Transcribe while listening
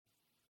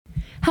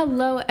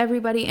Hello,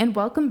 everybody, and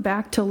welcome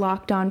back to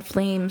Locked On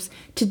Flames.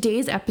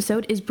 Today's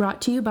episode is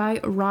brought to you by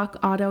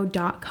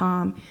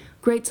RockAuto.com.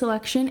 Great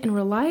selection and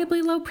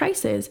reliably low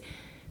prices.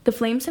 The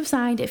Flames have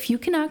signed a few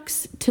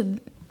Canucks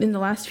in the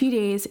last few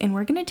days, and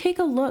we're going to take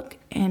a look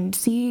and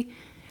see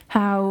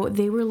how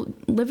they were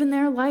living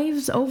their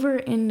lives over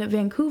in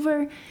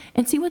Vancouver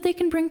and see what they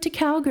can bring to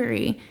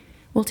Calgary.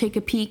 We'll take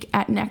a peek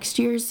at next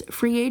year's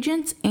free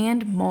agents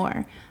and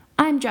more.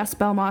 I'm Jess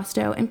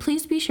Belmosto, and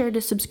please be sure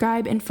to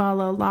subscribe and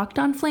follow Locked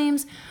On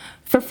Flames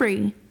for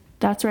free.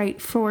 That's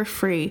right, for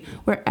free,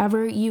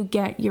 wherever you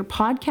get your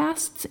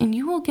podcasts, and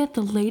you will get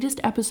the latest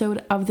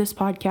episode of this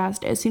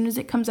podcast as soon as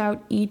it comes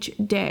out each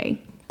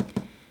day.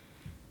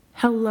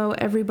 Hello,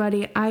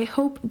 everybody. I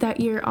hope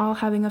that you're all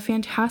having a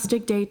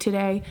fantastic day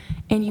today,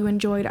 and you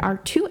enjoyed our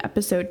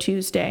 2-episode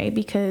Tuesday,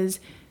 because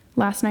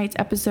last night's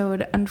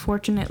episode,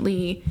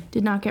 unfortunately,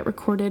 did not get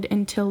recorded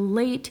until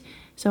late.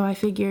 So I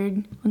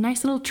figured a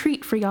nice little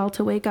treat for y'all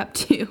to wake up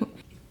to.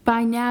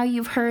 By now,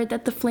 you've heard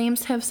that the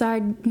Flames have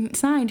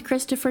signed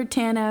Christopher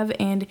Tanev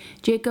and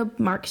Jacob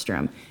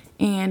Markstrom.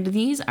 And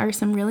these are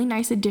some really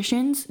nice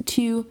additions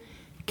to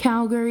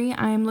Calgary.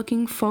 I'm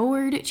looking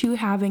forward to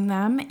having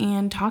them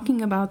and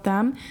talking about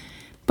them.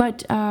 But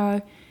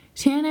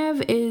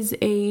Tanev is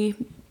a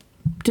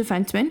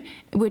defenseman,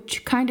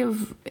 which kind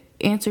of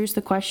answers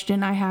the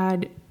question I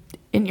had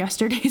in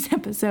yesterday's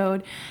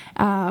episode.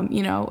 How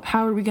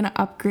are we going to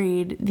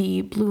upgrade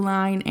the blue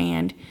line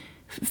and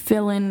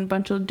fill in a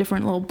bunch of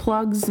different little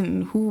plugs,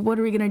 and what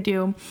are we going to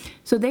do?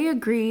 So they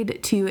agreed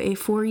to a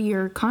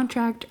 4-year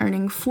contract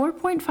earning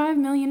 $4.5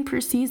 million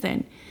per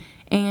season.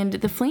 And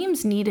the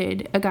Flames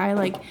needed a guy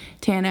like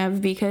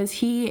Tanev because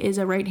he is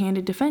a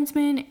right-handed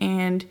defenseman,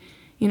 and,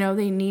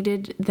 they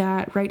needed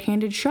that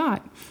right-handed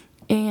shot.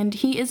 And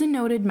he is a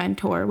noted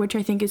mentor, which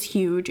I think is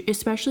huge,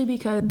 especially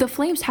because the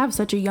Flames have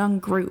such a young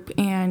group,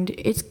 and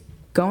it's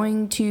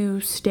going to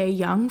stay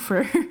young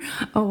for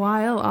a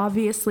while,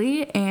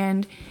 obviously,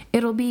 and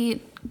it'll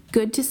be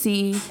good to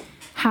see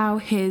how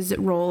his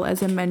role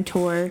as a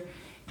mentor,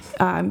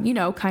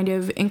 kind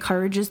of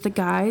encourages the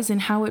guys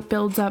and how it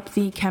builds up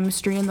the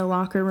chemistry in the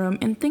locker room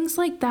and things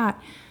like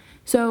that.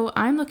 So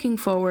I'm looking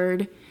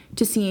forward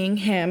to seeing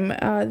him.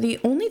 The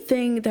only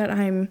thing that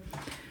I'm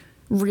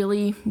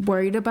really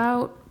worried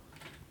about,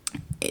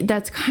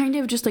 that's kind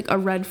of just like a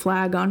red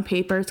flag on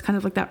paper, it's kind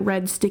of like that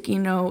red sticky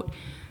note,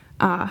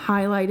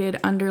 highlighted,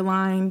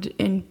 underlined,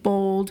 in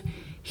bold.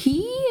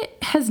 He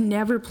has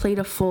never played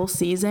a full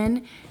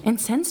season,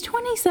 and since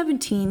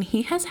 2017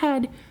 he has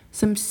had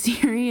some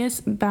serious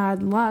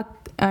bad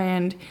luck,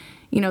 and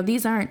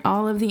these aren't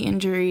all of the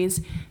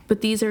injuries,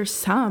 but these are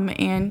some.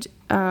 And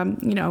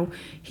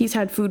he's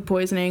had food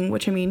poisoning,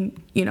 which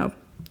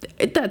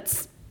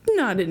that's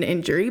not an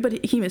injury,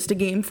 but he missed a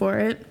game for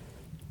it.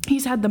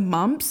 He's had the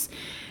mumps.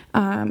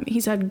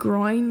 He's had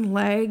groin,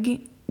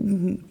 leg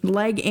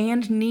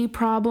and knee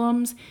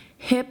problems,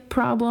 hip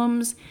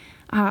problems.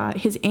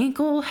 His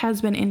ankle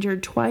has been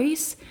injured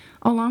twice,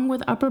 along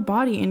with upper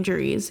body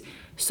injuries.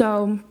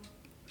 So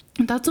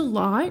that's a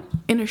lot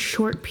in a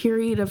short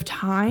period of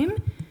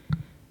time.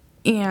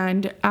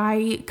 And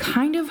I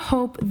kind of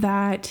hope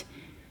that,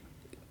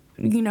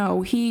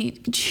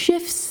 he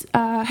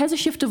has a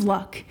shift of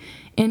luck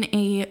in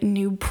a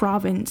new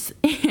province,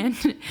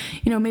 and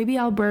maybe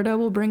Alberta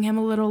will bring him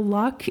a little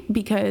luck,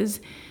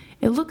 because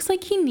it looks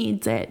like he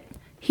needs it.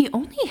 He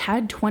only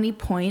had 20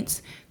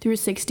 points through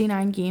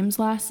 69 games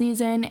last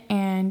season,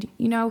 and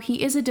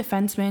he is a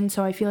defenseman,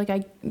 so I feel like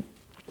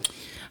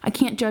I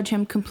can't judge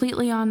him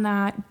completely on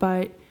that,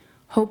 but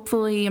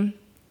hopefully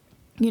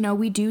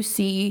we do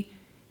see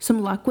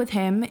some luck with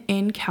him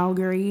in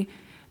Calgary.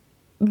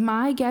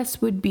 My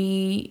guess would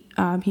be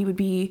he would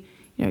be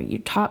your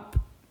top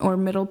or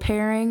middle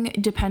pairing,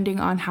 depending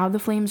on how the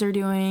Flames are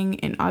doing,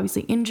 and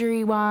obviously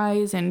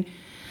injury-wise, and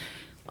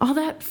all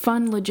that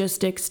fun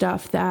logistic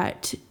stuff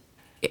that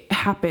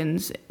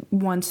happens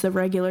once the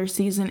regular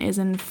season is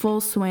in full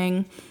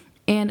swing.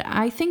 And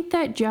I think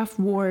that Jeff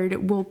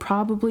Ward will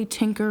probably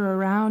tinker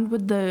around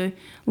with the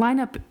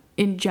lineup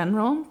in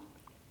general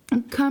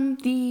come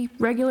the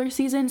regular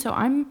season, so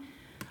I'm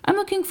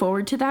looking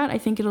forward to that. I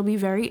think it'll be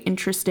very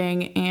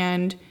interesting,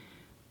 and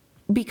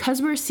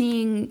because we're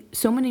seeing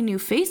so many new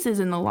faces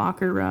in the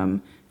locker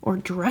room or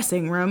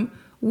dressing room,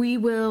 we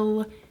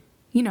will,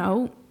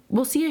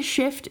 we'll see a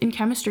shift in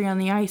chemistry on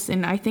the ice,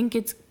 and I think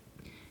it's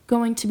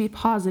going to be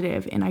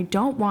positive. And I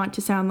don't want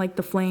to sound like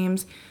the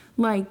Flames,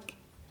 like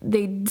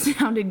they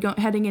sounded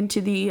heading into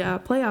the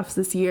playoffs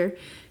this year,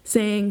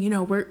 saying,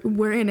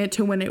 we're in it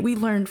to win it. We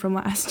learned from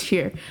last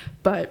year.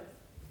 But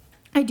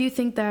I do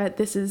think that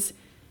this is,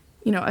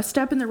 a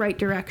step in the right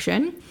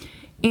direction.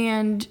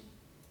 And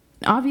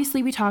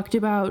obviously, we talked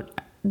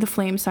about the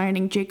Flames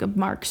signing Jacob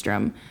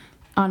Markstrom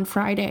on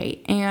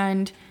Friday,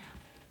 and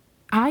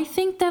I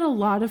think that a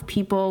lot of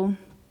people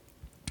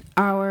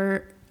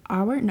are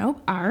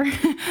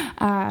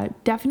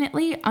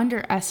definitely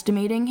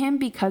underestimating him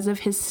because of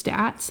his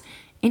stats.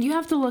 And you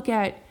have to look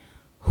at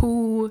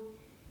who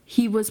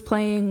he was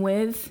playing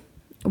with,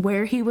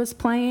 where he was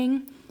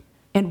playing,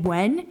 and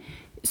when.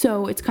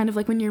 So it's kind of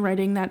like when you're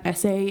writing that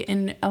essay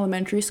in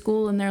elementary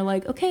school and they're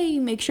like, okay,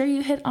 make sure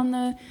you hit on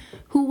the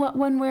who, what,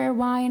 when, where,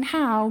 why, and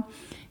how,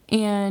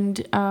 and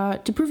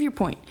to prove your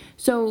point.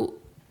 So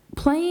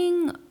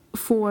playing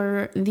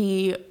for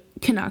the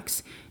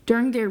Canucks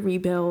during their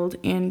rebuild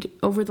and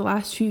over the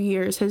last few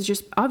years has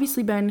just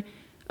obviously been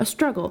a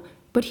struggle,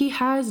 but he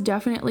has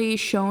definitely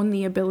shown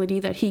the ability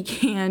that he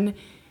can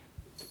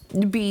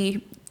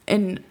be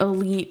an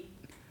elite,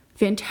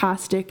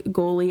 fantastic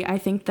goalie. I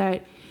think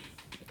that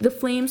the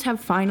Flames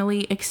have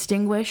finally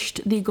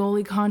extinguished the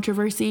goalie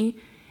controversy,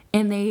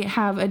 and they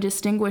have a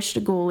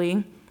distinguished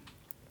goalie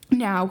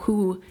now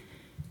who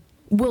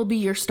will be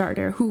your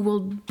starter, who will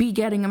be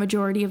getting a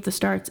majority of the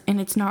starts, and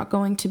it's not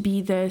going to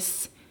be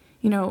this,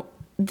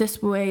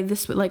 this way,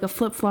 like a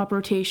flip-flop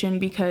rotation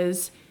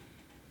because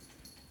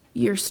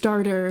your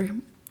starter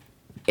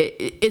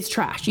is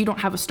trash. You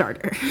don't have a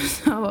starter.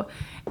 So,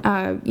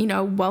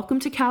 welcome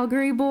to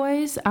Calgary,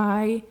 boys.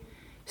 I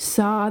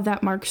saw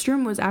that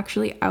Markstrom was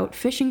actually out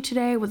fishing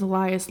today with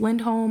Elias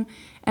Lindholm,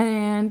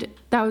 and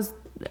that was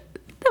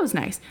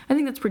nice. I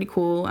think that's pretty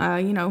cool.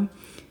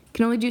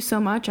 Can only do so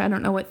much. I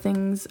don't know what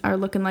things are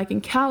looking like in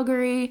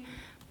Calgary,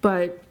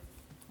 but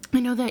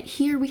I know that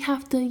here we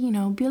have to,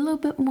 be a little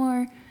bit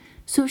more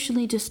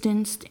socially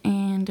distanced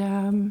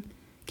and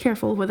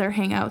careful with our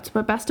hangouts.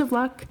 But best of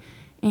luck,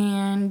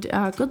 and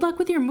good luck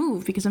with your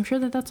move, because I'm sure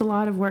that that's a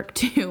lot of work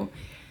too.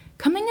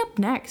 Coming up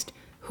next,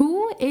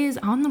 who is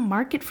on the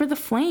market for the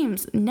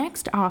Flames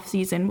next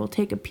offseason? We'll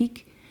take a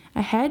peek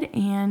ahead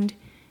and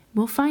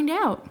we'll find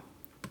out.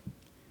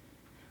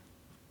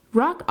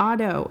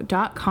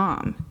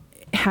 RockAuto.com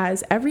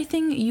has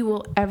everything you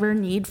will ever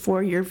need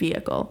for your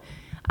vehicle.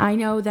 I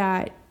know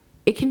that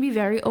it can be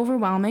very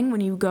overwhelming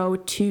when you go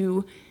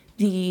to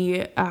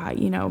the,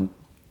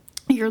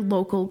 your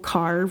local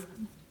car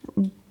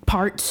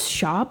parts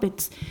shop.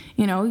 It's,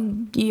 you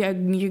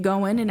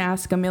go in and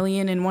ask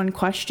 1,000,001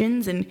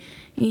 questions, and,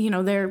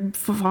 they're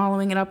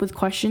following it up with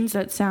questions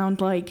that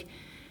sound like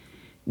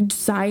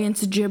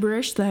science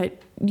gibberish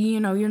that,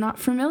 you're not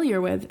familiar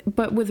with.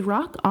 But with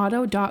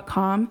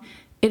rockauto.com,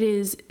 it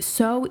is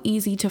so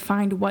easy to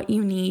find what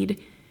you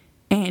need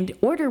and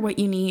order what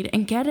you need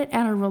and get it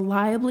at a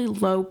reliably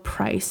low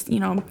price.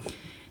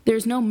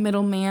 There's no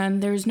middleman.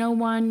 There's no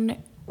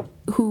one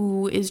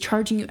who is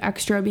charging you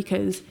extra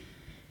because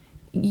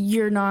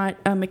you're not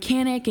a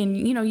mechanic, and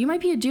you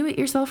might be a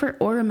do-it-yourselfer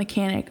or a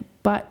mechanic,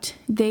 but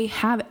they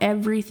have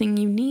everything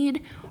you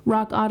need.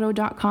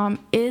 RockAuto.com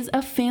is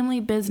a family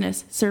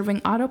business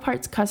serving auto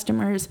parts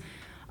customers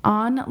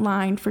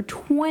online for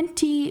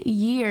 20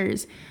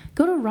 years.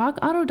 Go to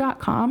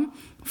rockauto.com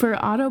for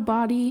auto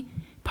body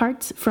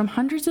parts from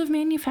hundreds of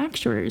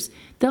manufacturers.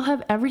 They'll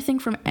have everything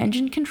from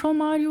engine control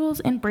modules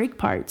and brake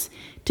parts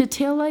to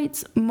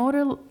taillights,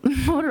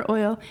 motor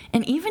oil,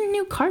 and even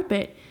new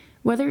carpet.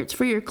 Whether it's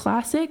for your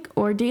classic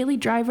or daily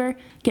driver,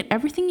 get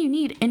everything you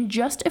need in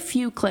just a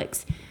few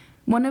clicks.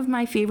 One of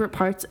my favorite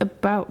parts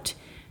about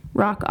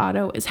Rock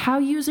Auto is how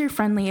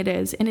user-friendly it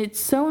is, and it's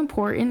so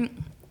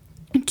important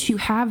to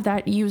have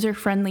that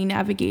user-friendly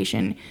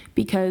navigation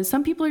because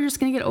some people are just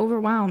going to get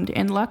overwhelmed,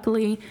 and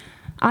luckily,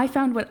 I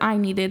found what I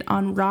needed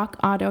on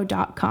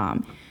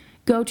rockauto.com.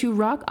 Go to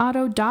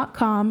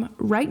rockauto.com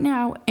right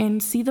now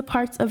and see the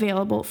parts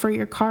available for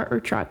your car or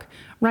truck.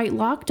 Write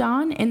Locked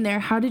On in their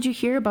How Did You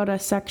Hear About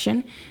Us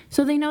section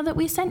so they know that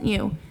we sent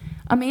you.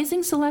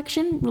 Amazing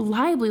selection,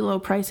 reliably low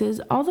prices,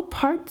 all the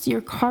parts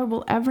your car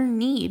will ever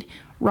need.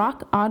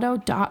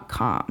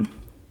 rockauto.com.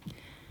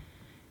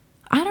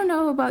 I don't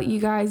know about you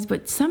guys,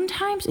 but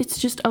sometimes it's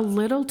just a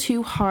little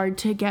too hard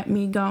to get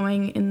me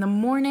going in the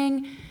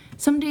morning.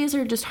 Some days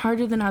are just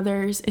harder than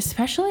others,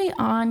 especially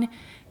on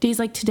days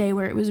like today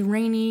where it was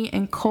rainy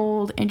and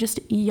cold and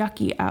just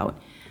yucky out.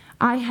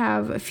 I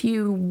have a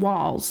few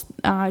walls,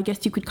 I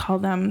guess you could call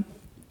them,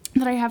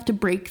 that I have to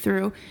break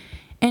through.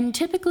 And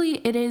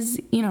typically it is,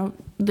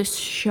 the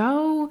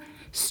show,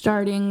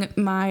 starting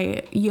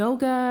my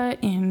yoga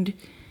and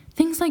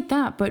things like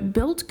that. But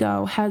Built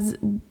Go has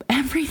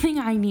everything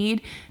I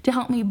need to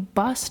help me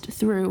bust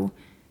through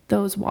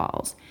those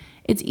walls.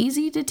 It's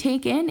easy to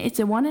take in. It's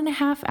a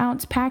 1.5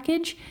 ounce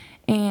package,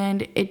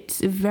 and it's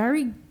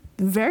very,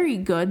 very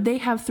good. They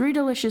have 3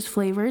 delicious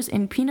flavors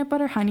in peanut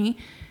butter honey,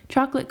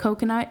 chocolate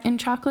coconut, and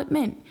chocolate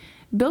mint.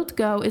 Built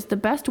Go is the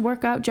best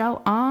workout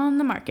gel on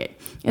the market.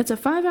 It's a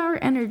 5-hour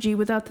energy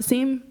without the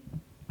same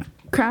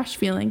crash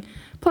feeling.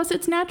 Plus,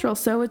 it's natural,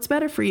 so it's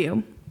better for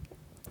you.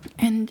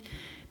 And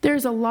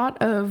there's a lot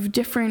of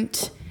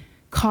different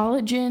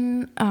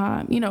collagen,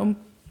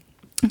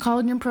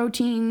 collagen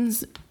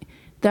proteins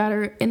that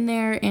are in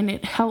there, and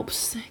it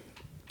helps,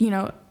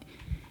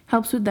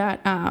 helps with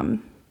that.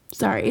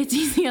 It's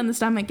easy on the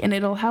stomach, and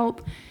it'll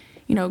help,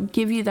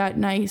 give you that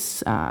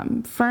nice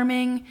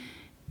firming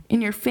in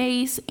your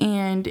face,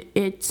 and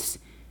it's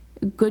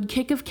a good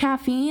kick of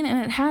caffeine, and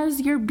it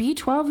has your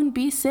B12 and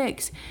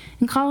B6.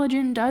 And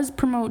collagen does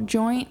promote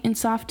joint and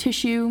soft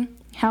tissue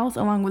health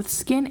along with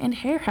skin and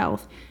hair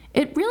health.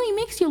 It really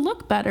makes you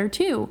look better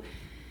too.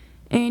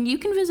 And you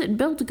can visit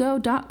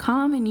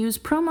buildgo.com and use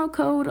promo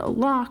code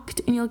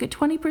LOCKED, and you'll get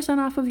 20%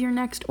 off of your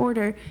next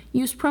order.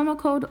 Use promo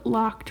code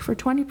LOCKED for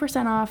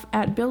 20% off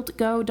at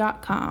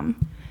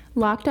buildgo.com.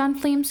 Locked on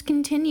Flames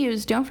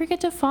continues. Don't forget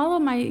to follow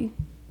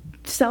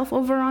myself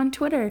over on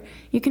Twitter.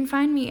 You can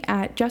find me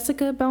at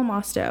Jessica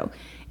Belmosto.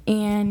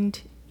 And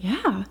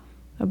yeah,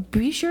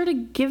 be sure to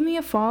give me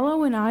a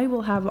follow, and I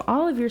will have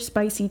all of your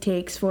spicy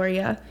takes for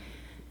you.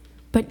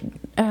 But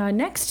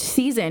next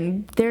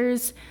season,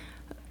 there's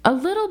a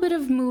little bit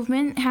of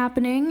movement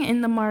happening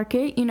in the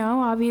market.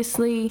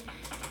 Obviously,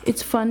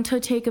 it's fun to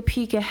take a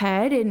peek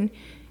ahead and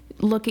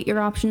look at your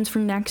options for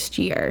next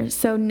year.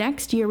 So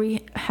next year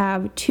we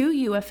have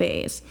 2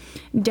 UFAs,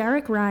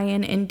 Derek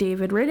Ryan and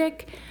David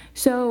Rittich.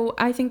 So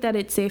I think that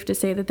it's safe to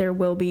say that there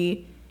will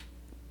be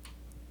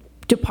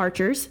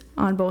departures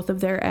on both of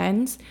their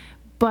ends.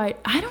 But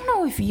I don't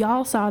know if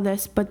y'all saw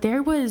this, but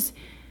there was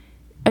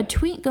a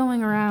tweet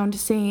going around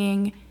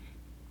saying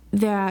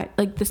that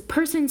this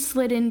person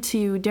slid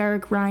into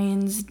Derek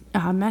Ryan's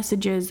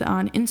messages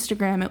on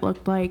Instagram, it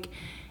looked like,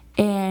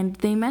 and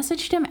they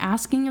messaged him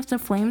asking if the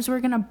Flames were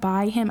going to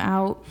buy him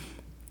out.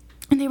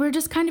 And they were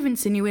just kind of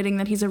insinuating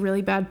that he's a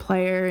really bad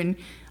player and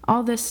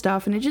all this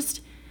stuff. And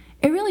it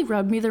really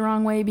rubbed me the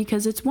wrong way,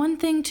 because it's one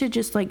thing to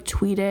just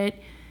tweet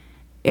it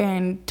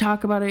and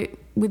talk about it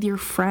with your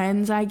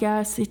friends, I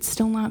guess. It's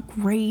still not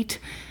great.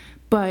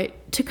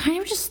 But to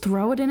kind of just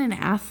throw it in an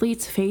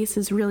athlete's face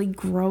is really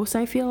gross,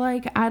 I feel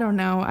like. I don't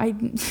know.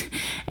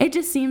 It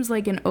just seems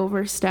like an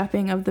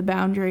overstepping of the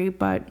boundary.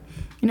 But,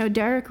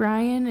 Derek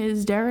Ryan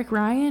is Derek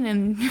Ryan,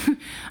 and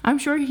I'm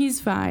sure he's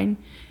fine.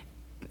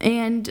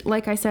 And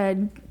like I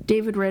said,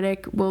 David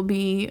Rittich will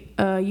be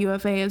a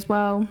UFA as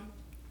well.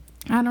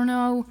 I don't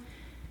know.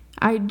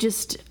 I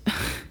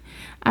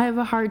have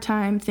a hard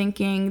time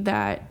thinking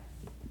that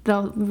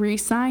they'll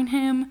re-sign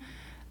him.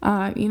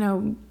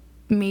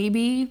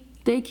 Maybe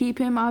they keep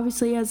him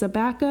obviously as a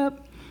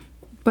backup,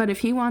 but if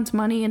he wants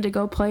money and to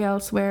go play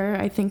elsewhere,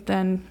 I think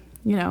then,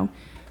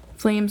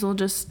 Flames will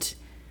just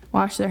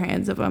wash their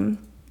hands of him.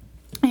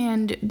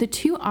 And the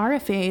 2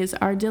 RFAs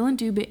are Dylan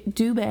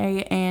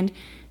Dubé and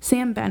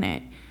Sam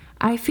Bennett.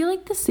 I feel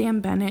like the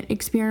Sam Bennett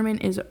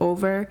experiment is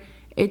over.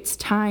 It's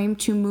time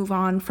to move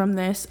on from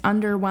this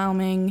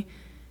underwhelming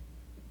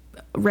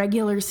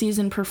regular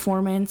season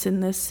performance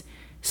and this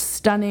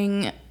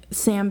stunning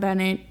Sam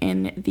Bennett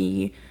in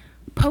the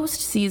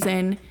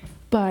postseason.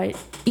 But,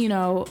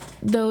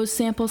 those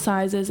sample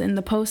sizes in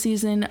the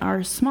postseason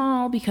are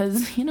small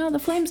because, the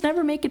Flames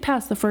never make it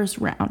past the first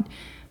round.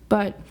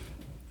 But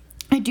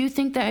I do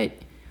think that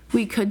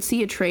we could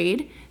see a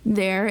trade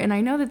there, and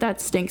I know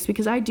that stinks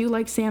because I do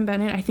like Sam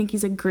Bennett. I think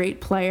he's a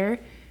great player,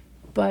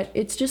 but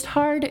it's just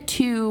hard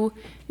to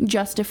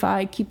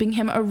justify keeping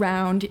him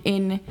around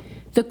in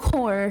the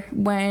core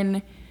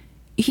when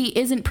he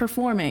isn't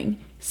performing.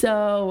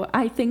 So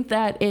I think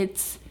that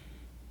it's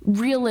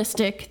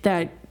realistic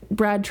that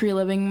Brad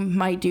Treliving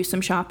might do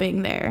some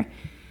shopping there.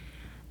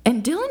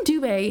 And Dylan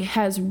Dubé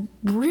has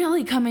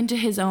really come into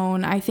his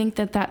own. I think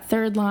that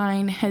third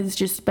line has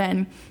just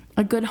been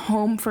a good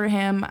home for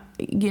him.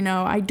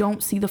 I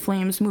don't see the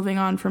Flames moving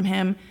on from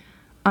him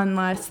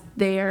unless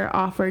they're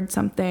offered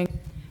something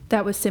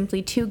that was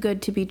simply too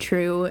good to be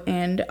true,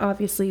 and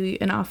obviously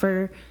an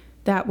offer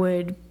that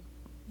would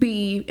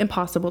be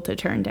impossible to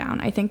turn down.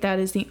 I think that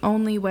is the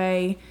only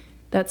way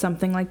that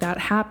something like that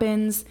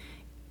happens.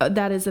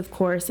 That is, of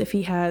course, if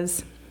he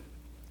has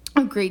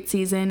a great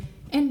season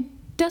and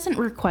doesn't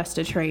request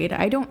a trade.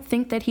 I don't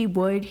think that he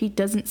would. He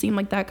doesn't seem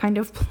like that kind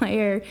of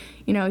player.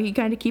 He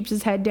kind of keeps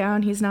his head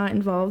down. He's not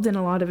involved in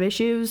a lot of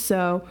issues.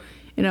 So,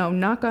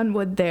 knock on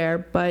wood there.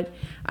 But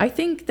I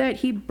think that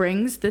he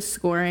brings the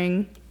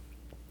scoring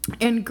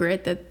and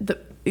grit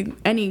that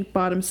any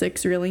bottom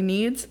six really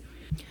needs.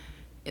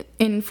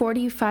 In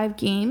 45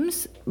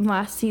 games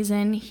last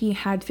season, he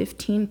had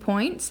 15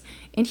 points,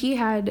 and he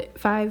had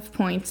 5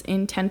 points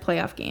in 10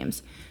 playoff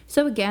games.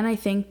 So again, I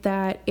think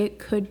that it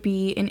could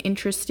be an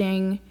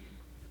interesting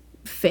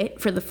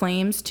fit for the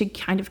Flames to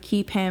kind of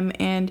keep him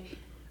and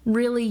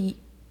really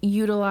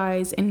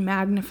utilize and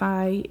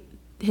magnify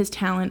his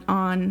talent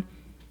on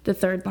the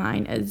third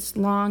line as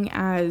long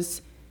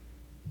as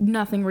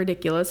nothing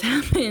ridiculous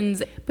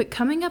happens. But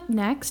coming up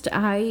next,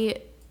 I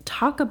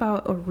talk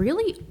about a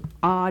really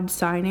odd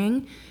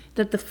signing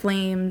that the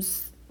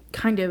Flames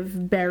kind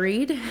of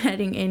buried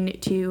heading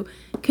into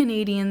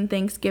Canadian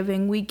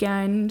Thanksgiving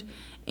weekend,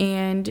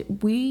 and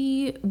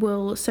we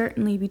will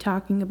certainly be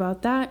talking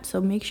about that, so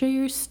make sure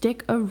you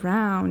stick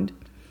around.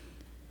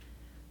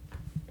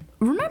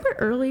 Remember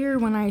earlier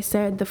when I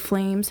said the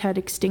Flames had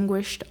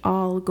extinguished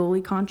all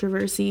goalie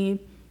controversy?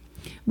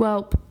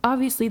 Well,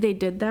 obviously they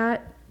did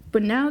that,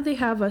 but now they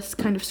have us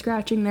kind of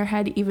scratching their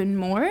head even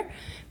more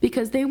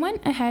because they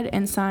went ahead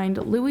and signed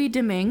Louis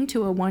Domingue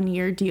to a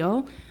 1-year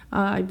deal.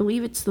 I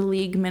believe it's the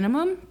league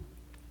minimum.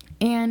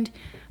 And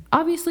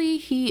obviously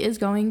he is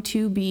going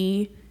to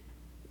be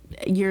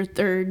your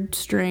third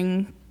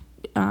string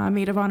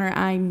maid of honor,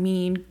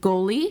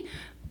 goalie.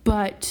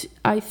 But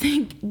I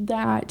think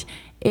that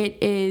it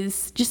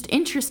is just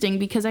interesting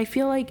because I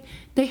feel like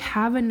they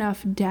have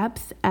enough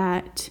depth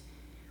at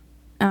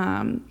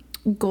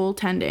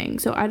goaltending.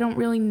 So I don't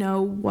really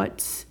know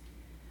what's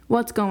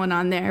going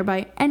on there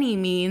by any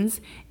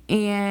means.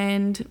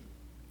 And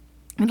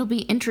it'll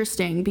be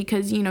interesting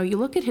because, you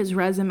look at his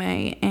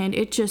resume and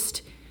it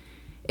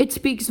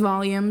speaks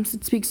volumes.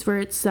 It speaks for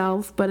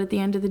itself. But at the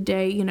end of the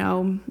day,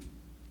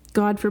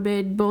 God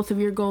forbid both of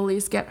your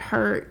goalies get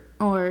hurt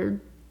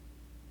or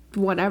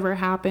whatever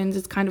happens.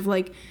 It's kind of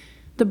like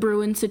the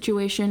Bruins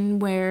situation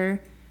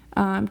where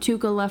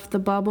Tuukka left the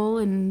bubble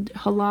and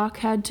Halak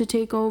had to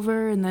take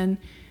over, and then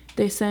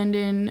they send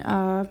in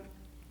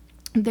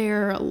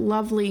their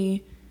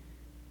lovely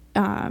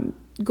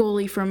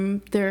goalie from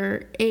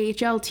their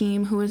AHL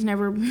team who has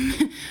never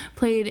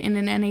played in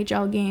an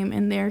NHL game,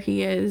 and there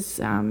he is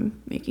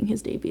making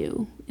his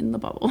debut in the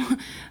bubble.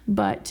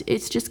 But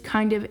it's just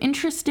kind of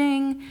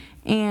interesting,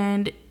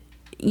 and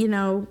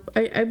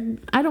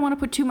I don't want to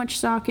put too much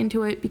stock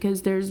into it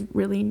because there's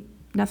really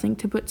nothing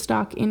to put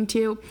stock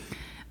into.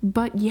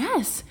 But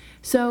yes,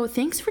 so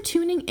thanks for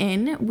tuning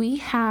in. We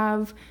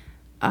have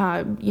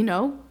a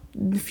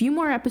few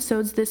more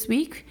episodes this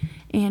week,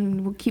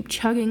 and we'll keep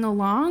chugging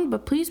along.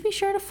 But please be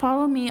sure to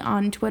follow me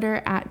on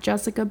Twitter at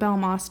Jessica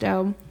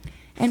Belmosto.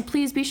 And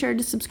please be sure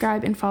to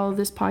subscribe and follow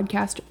this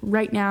podcast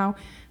right now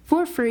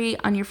for free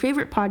on your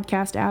favorite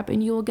podcast app,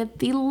 and you will get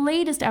the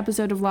latest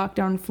episode of Locked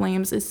On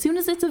Flames as soon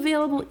as it's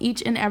available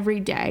each and every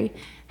day.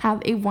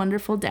 Have a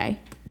wonderful day.